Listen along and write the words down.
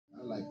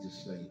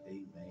just say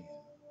amen.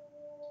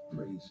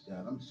 Praise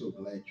God. I'm so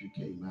glad you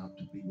came out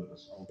to be with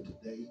us on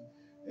today.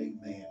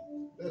 Amen.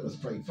 Let us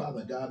pray.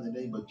 Father God, in the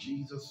name of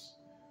Jesus,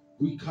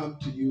 we come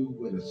to you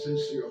with a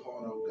sincere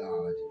heart, oh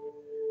God.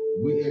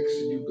 We ask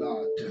you,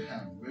 God, to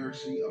have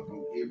mercy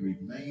upon every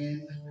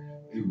man,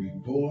 every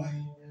boy,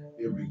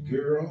 every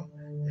girl,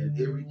 and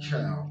every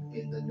child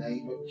in the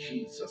name of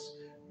Jesus.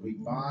 We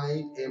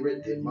bind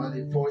every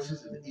demonic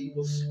forces and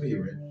evil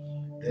spirit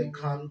that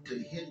come to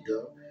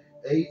hinder,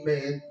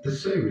 amen, the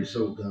service,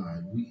 oh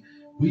God.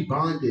 We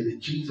bind it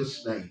in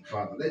Jesus' name,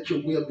 Father. Let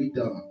your will be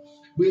done.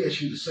 We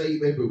ask you to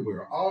save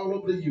everywhere, all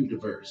over the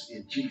universe,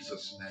 in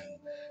Jesus' name.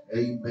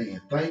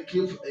 Amen. Thank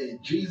you. In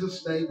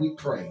Jesus' name we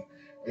pray.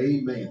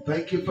 Amen.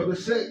 Thank you for the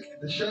sick,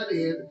 the shut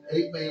in.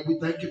 Amen. We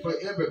thank you for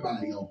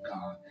everybody, oh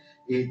God.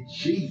 In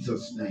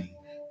Jesus' name.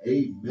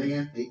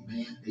 Amen.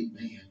 Amen.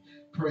 Amen.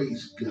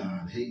 Praise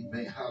God.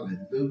 Amen.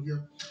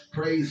 Hallelujah.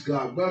 Praise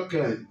God.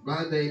 Welcome.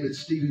 My name is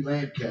Stevie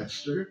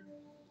Lancaster.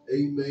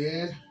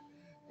 Amen.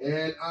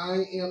 And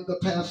I am the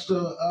pastor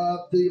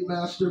of the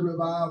Master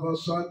Revival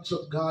Sons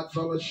of God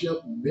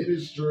Fellowship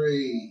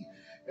Ministry.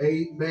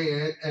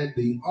 Amen. And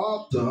the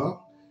author,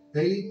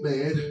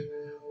 amen,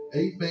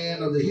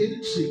 amen, of the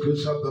Hidden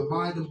Secrets of the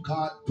Mind of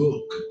God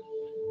book.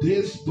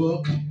 This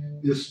book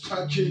is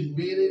touching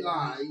many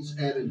lives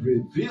and is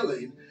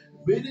revealing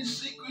many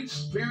secret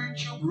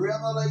spiritual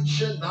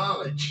revelation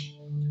knowledge.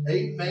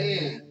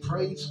 Amen.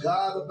 Praise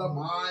God of the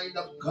mind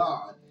of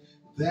God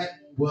that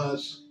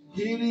was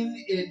hidden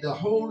in the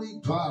Holy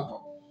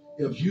Bible.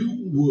 If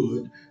you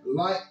would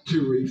like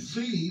to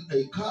receive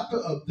a copy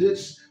of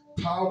this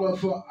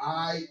powerful,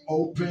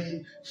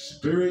 eye-opening,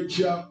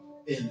 spiritual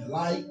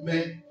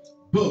enlightenment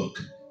book,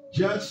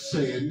 just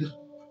send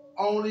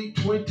only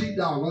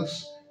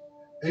 $20,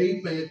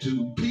 amen,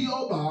 to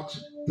P.O.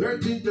 Box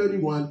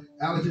 1331,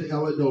 Allerton,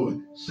 Illinois,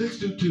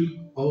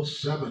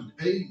 62207.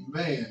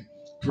 Amen.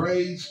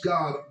 Praise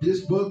God.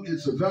 This book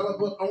is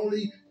available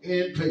only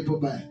in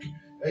paperback.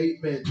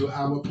 Amen. To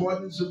our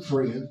partners and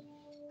friends,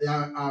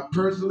 I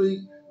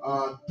personally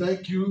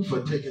thank you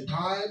for taking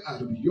time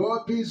out of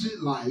your busy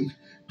life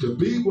to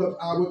be with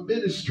our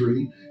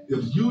ministry.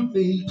 If you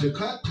need to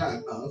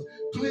contact us,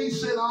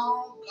 please send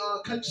all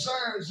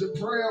concerns and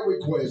prayer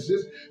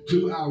requests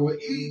to our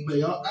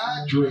email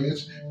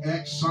address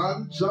at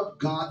Sons of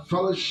God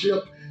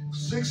Fellowship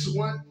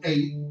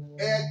 618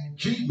 at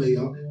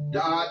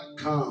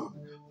gmail.com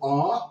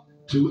or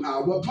to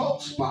our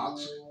post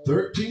box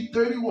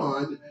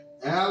 1331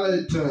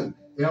 Allerton,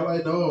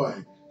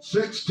 Illinois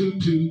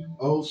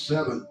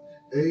 62207.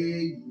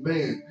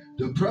 Amen.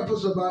 The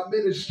purpose of our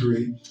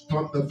ministry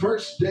from the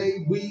first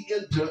day we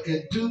enter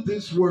into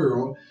this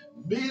world,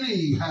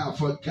 many have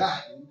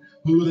forgotten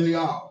who they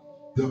are.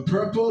 The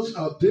purpose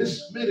of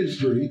this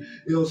ministry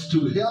is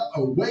to help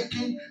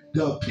awaken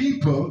the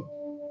people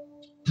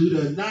to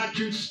the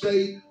natural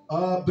state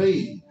of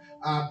being.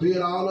 I bid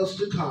all us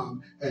to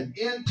come and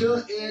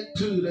enter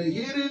into the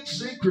hidden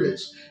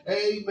secrets,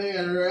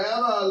 amen,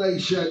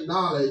 revelation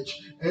knowledge,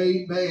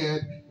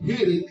 amen,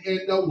 hidden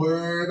in the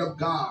Word of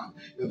God.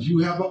 If you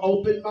have an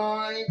open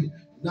mind,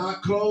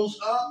 not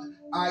closed up,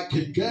 I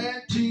can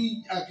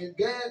guarantee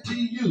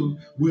you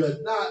will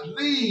not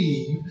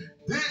leave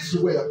this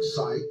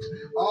website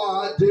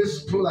or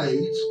this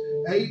place,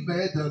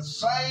 amen, the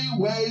same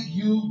way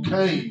you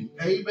came.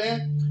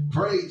 Amen.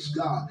 Praise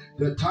God.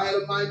 The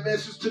title of my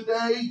message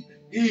today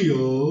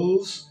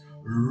is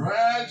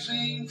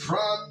Rising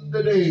from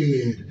the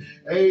Dead.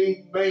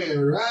 Amen.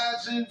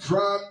 Rising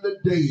from the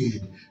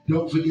dead.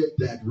 Don't forget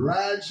that.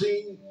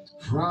 Rising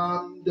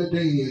from the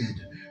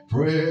dead.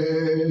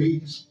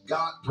 Praise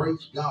God.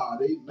 Praise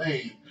God.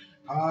 Amen.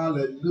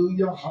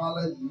 Hallelujah.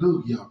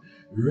 Hallelujah.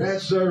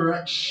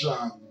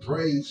 Resurrection.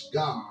 Praise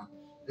God.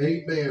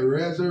 Amen.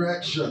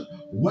 Resurrection.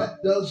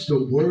 What does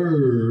the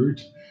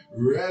word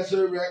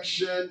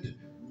resurrection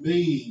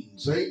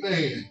means?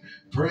 Amen.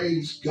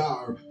 Praise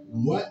God.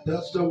 What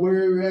does the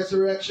word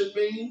resurrection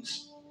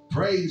means?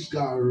 Praise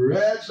God.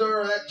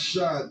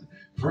 Resurrection.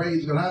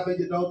 Praise God. How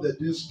many know that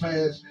this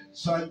past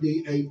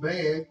Sunday,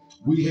 amen,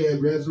 we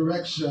had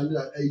resurrection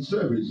a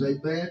service,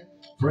 amen.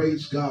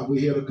 Praise God.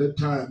 We had a good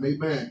time,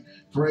 amen.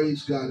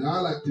 Praise God. And I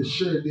like to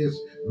share this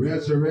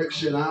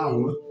resurrection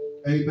hour,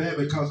 amen,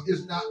 because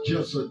it's not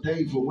just a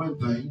day for one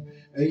thing,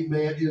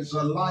 amen, it's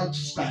a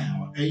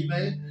lifestyle,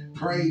 amen.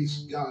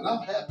 Praise God.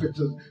 I'm happy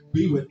to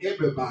be with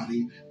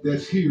everybody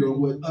that's here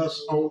with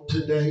us on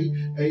today,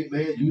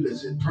 amen. You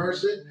that's in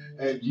person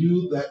and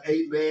you that,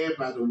 amen,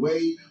 by the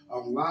way,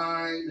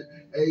 online,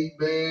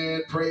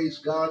 amen. Praise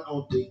God,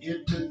 on the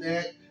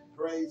internet.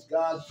 Praise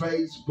God,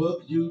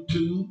 Facebook,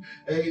 YouTube,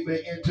 amen,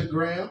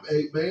 Instagram,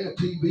 amen,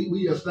 TV.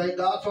 We just thank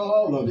God for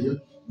all of you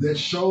that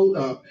showed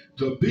up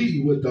to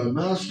be with the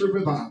Master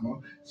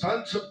Revival,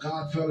 Sons of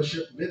God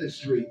Fellowship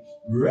Ministry,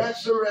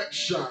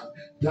 Resurrection,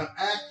 the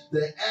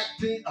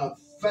acting of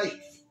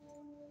faith.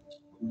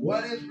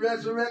 What is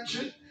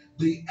resurrection?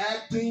 The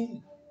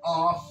acting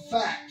of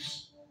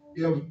facts.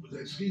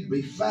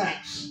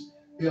 Facts.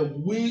 If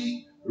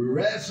we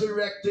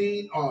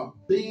resurrecting or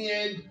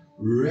being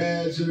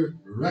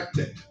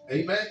resurrected.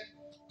 Amen.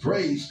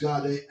 Praise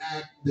God.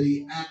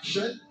 The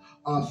action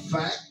of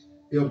fact,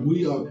 if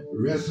we are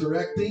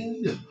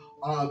resurrecting,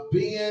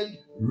 being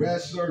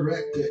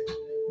resurrected,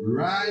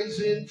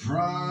 rising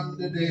from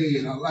the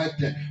dead. I like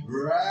that.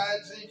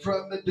 Rising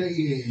from the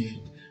dead.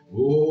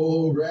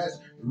 Oh,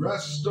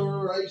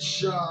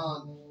 restoration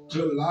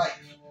to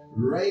life.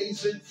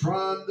 Raising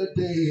from the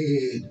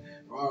dead.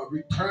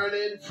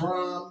 Returning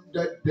from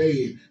the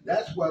dead.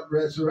 That's what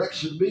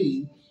resurrection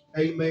means.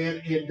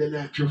 Amen. In the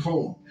natural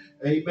form.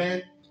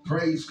 Amen.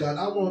 Praise God.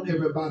 I want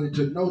everybody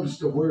to notice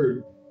the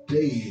word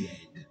dead.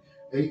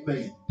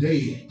 Amen.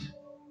 Dead.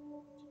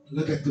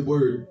 Look at the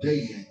word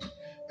dead.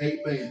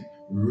 Amen.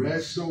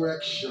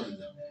 Resurrection.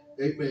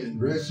 Amen.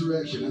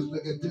 Resurrection. Let's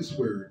look at this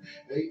word.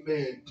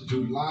 Amen.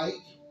 To life,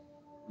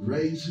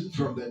 raising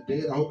from the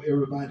dead. I hope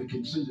everybody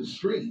can see the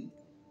screen.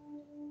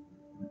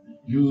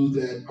 You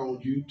that on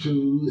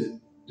YouTube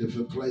and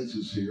different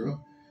places here.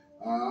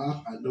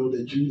 I know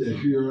that you that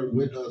here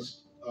with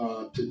us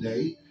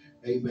today.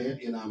 Amen.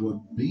 In our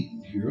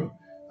meeting here.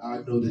 I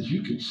know that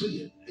you can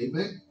see it.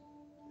 Amen.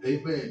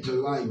 Amen. To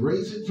life,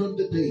 raising from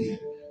the dead,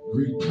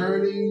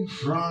 returning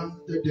from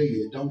the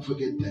dead. Don't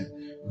forget that.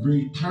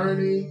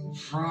 Returning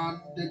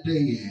from the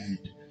dead.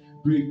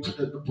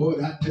 Boy,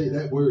 I tell you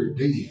that word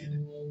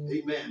dead.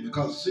 Amen.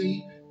 Because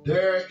see,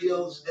 there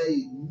is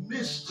a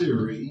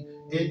mystery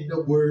in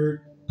the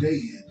word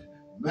dead.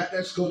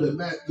 Let's go to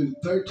Matthew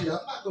 13. I'm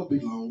not going to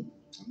be long.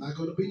 I'm not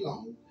going to be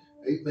long.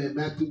 Amen.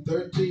 Matthew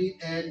 13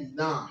 and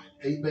 9.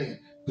 Amen.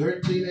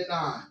 13 and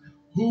 9.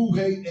 Who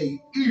hate a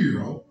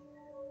ear?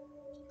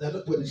 Now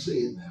look what he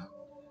said now.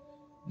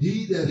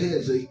 He that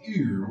has a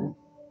ear,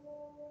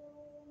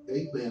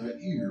 amen, an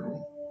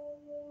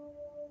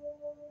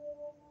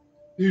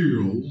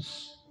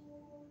ears,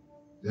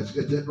 let's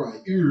get that right,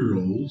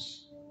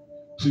 ears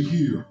to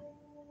hear.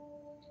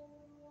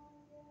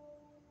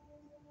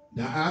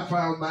 Now I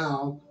found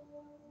out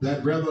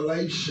that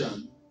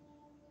Revelation,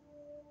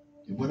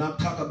 and when I'm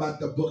talking about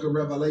the book of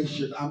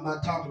Revelation, I'm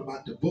not talking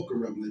about the book of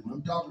Revelation.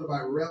 I'm talking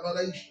about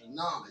revelation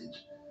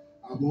knowledge.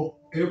 I want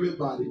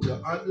everybody to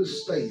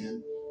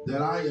understand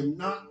that I am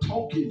not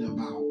talking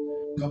about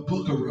the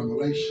book of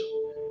Revelation.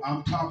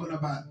 I'm talking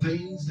about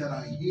things that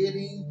are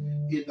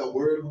hidden in the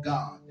Word of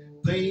God,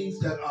 things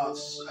that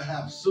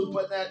have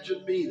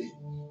supernatural meaning,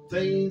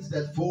 things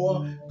that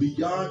fall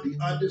beyond the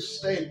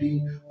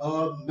understanding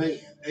of man.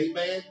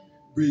 Amen.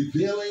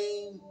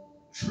 Revealing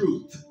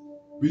truth,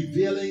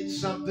 revealing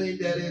something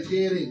that is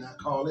hidden, I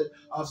call it,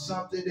 or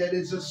something that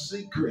is a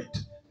secret.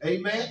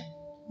 Amen.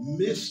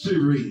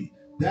 Mystery.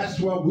 That's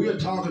what we're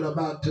talking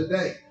about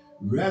today.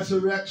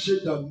 Resurrection,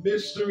 the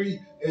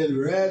mystery and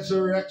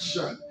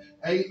resurrection.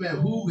 Amen.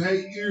 Who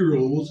hate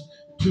ears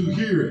to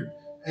hear it?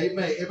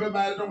 Amen.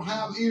 Everybody don't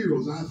have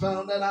ears. I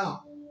found that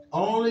out.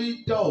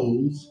 Only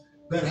those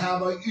that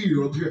have an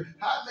ear to hear.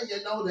 How many of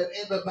you know that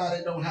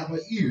everybody don't have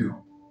an ear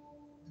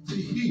to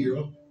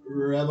hear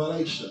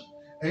revelation?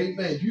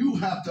 Amen. You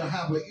have to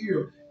have an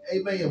ear.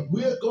 Amen. If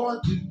we're going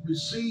to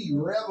receive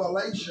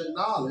revelation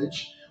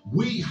knowledge,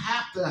 we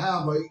have to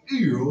have an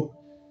ear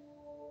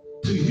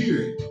to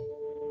hear it.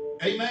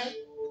 Amen.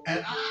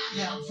 And I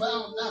have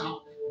found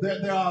out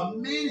that there are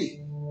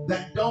many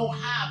that don't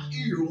have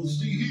ears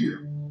to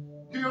hear.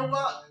 Hear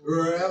what?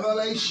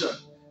 Revelation.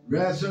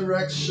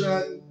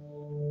 Resurrection.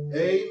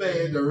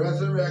 Amen. The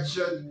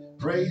resurrection.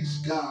 Praise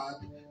God.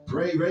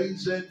 Pray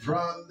raising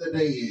from the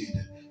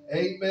dead.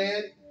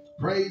 Amen.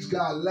 Praise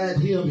God. Let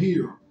him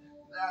hear.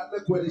 Now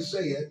look what he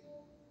said.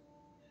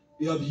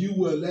 If you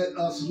will let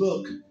us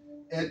look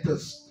at the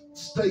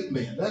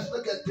statement. Let's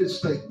look at this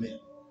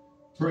statement.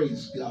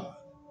 Praise God.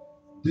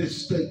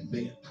 This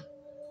statement.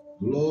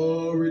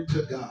 Glory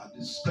to God.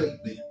 This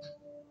statement.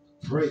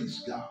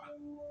 Praise God.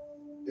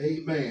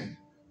 Amen.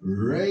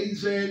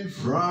 Raising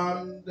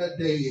from the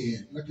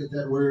dead. Look at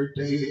that word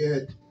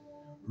dead.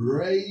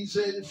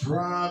 Raising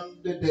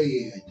from the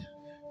dead.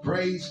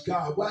 Praise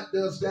God. What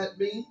does that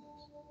mean?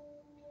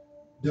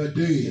 The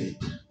dead.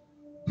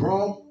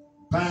 Brought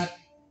back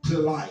to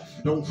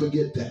life. Don't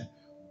forget that.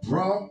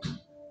 Brought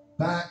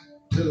back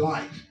to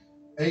life.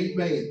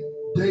 Amen.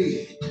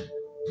 Dead.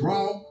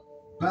 Brought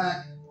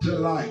back to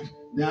life.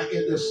 Now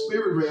in the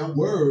spirit realm,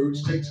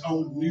 words takes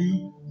on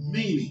new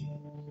meaning.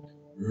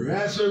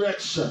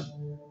 Resurrection.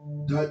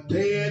 The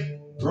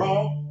dead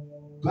brought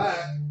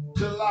back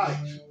to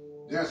life.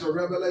 There's a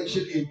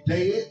revelation in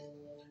dead,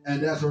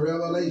 and there's a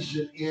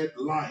revelation in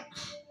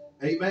life.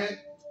 Amen.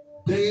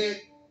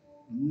 Dead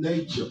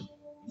nature.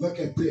 Look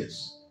at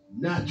this.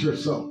 Natural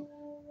soul.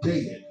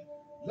 Dead.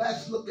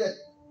 Let's look at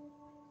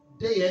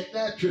dead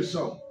natural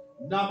soul.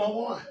 Number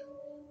one,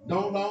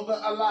 no longer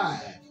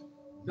alive.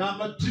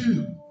 Number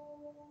two,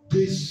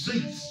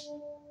 deceased.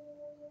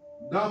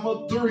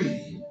 Number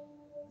three,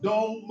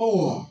 no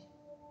more.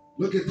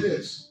 Look at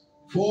this.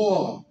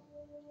 4,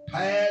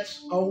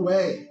 passed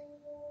away.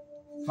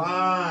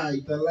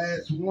 5, the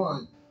last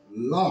one,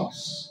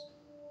 lost.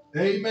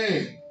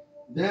 Amen.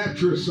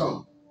 Natural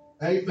soul.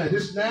 Amen.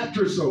 This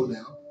natural soul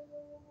now.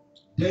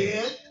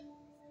 Dead,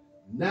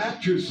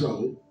 natural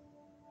soul,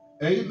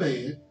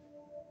 Amen.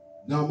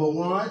 Number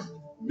one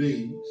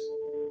means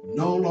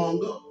no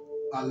longer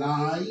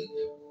alive.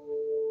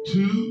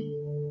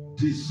 Two,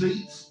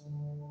 deceased.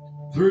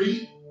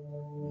 Three,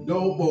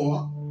 no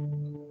more.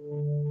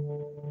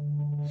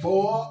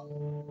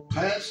 Four,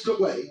 passed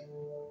away.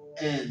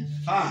 And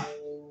five,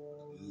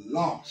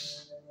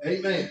 lost.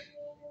 Amen.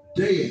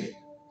 Dead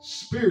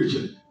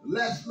spiritually.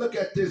 Let's look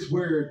at this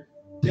word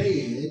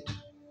dead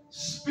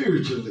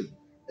spiritually.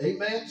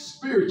 Amen.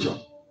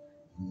 Spiritual.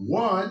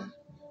 One,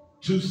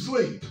 to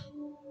sleep.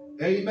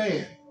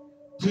 Amen.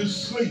 To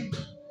sleep.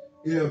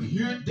 If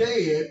you're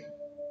dead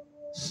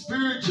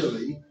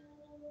spiritually,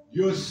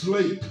 you're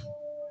asleep.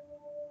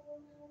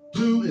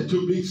 Two, and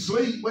to be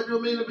sleep. What do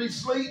you mean to be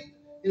sleep?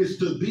 Is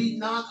to be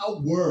not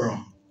aware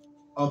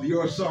of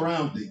your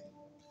surrounding.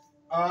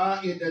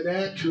 In the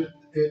natural,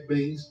 it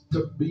means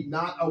to be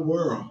not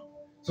aware.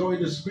 So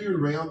in the spirit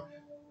realm,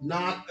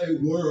 not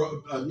aware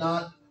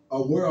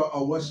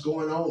of what's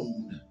going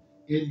on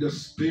in the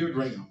spirit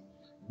realm.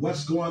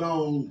 What's going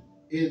on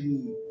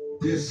in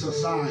this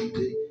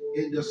society,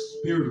 in the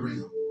spirit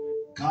realm.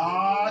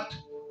 God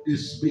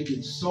is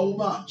speaking so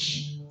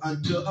much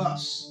unto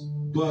us,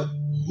 but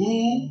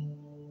who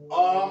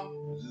are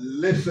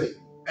listening?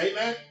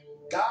 Amen.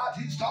 God,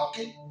 he's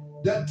talking.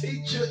 The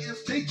teacher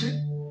is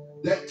teaching.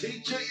 That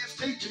teacher is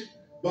teaching,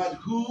 but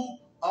who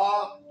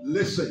are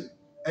listening?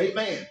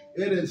 Amen.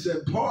 It is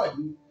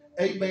important,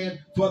 amen,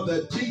 for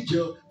the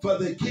teacher, for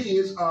the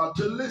kids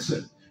to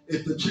listen.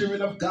 If the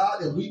children of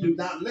God, if we do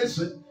not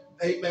listen,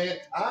 amen,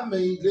 I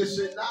mean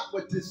listen not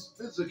with this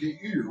physical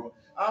ear.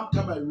 I'm talking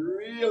about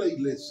really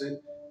listen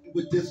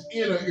with this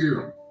inner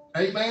ear.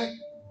 Amen.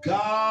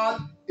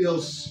 God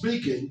is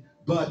speaking,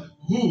 but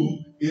who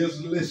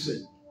is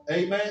listening?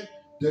 Amen.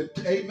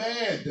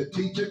 Amen. The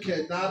teacher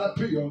cannot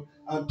appear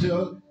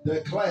until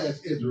the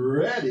class is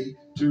ready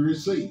to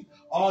receive.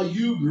 Are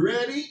you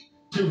ready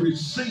to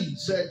receive?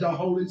 Said the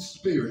Holy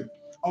Spirit.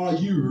 Are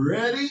you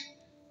ready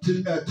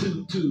to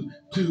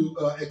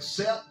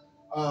accept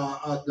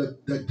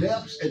the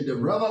depths and the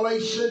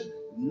revelation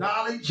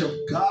knowledge of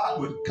God,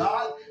 what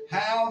God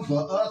have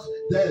for us,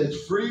 that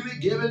is freely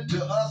given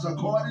to us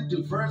according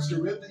to 1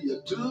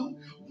 Corinthians 2,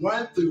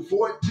 1 through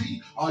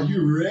 14. Are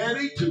you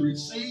ready to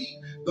receive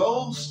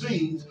those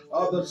things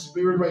of the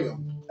spirit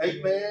realm?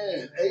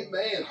 Amen.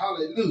 Amen.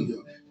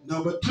 Hallelujah.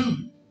 Number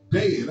two,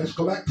 dead. Let's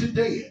go back to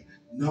dead.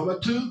 Number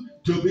two,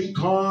 to be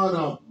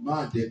carnal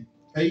minded.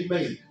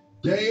 Amen.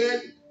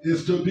 Dead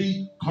is to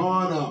be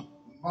carnal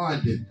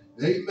minded.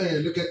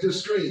 Amen. Look at the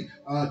screen.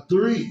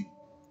 Three,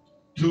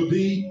 to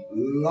be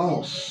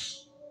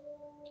lost.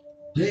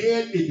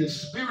 Dead in the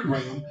spirit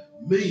realm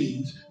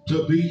means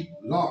to be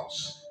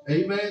lost.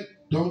 Amen.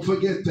 Don't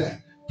forget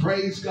that.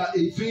 Praise God.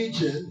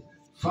 Ephesians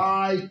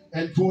 5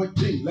 and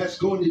 14. Let's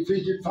go to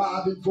Ephesians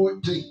 5 and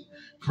 14.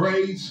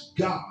 Praise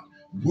God.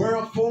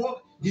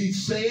 Wherefore he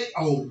said,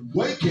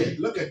 awaken.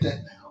 Look at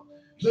that now.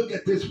 Look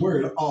at this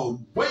word,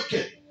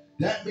 awaken.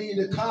 That means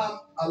to come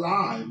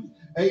alive.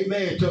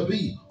 Amen. To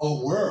be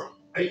aware.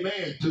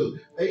 Amen.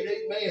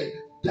 Amen.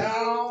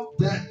 Down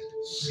that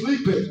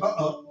sleepeth.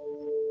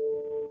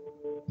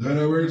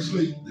 There's a word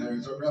sleep.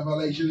 There's a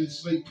revelation in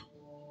sleep.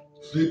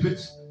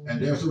 Sleepeth.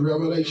 And there's a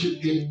revelation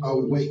in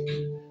awake.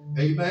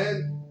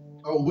 Amen.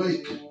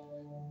 Awake.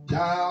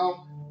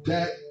 Down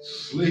that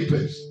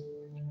sleepeth.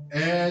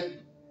 And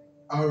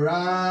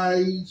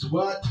arise.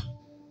 What?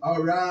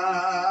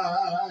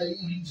 Arise.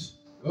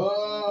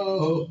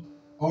 Oh.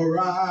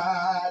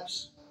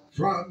 Arise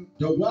from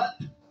the what?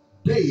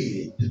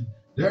 Dead.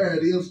 There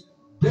it is.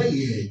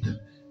 Dead.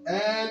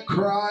 And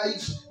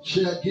Christ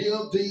shall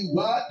give thee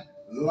what?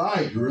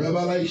 Life.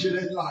 Revelation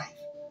and life.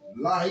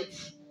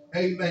 Life.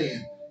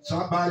 Amen.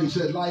 Somebody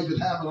said life is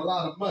having a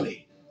lot of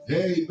money.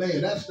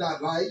 Amen. That's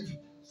not life.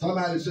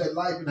 Somebody said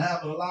life is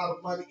having a lot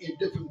of money in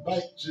different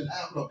banks and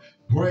having a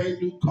brand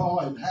new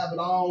car and having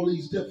all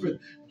these different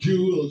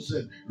jewels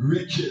and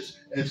riches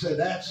and said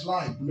that's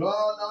life.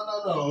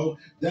 No.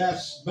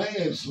 That's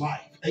man's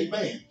life.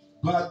 Amen.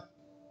 But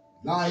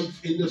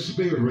life in the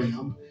spirit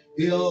realm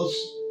is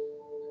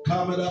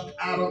coming up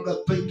out of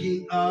the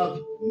thinking of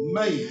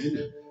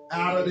man,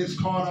 out of this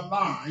carnal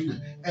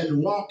mind,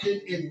 and walking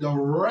in the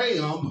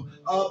realm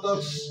of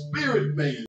the spirit man.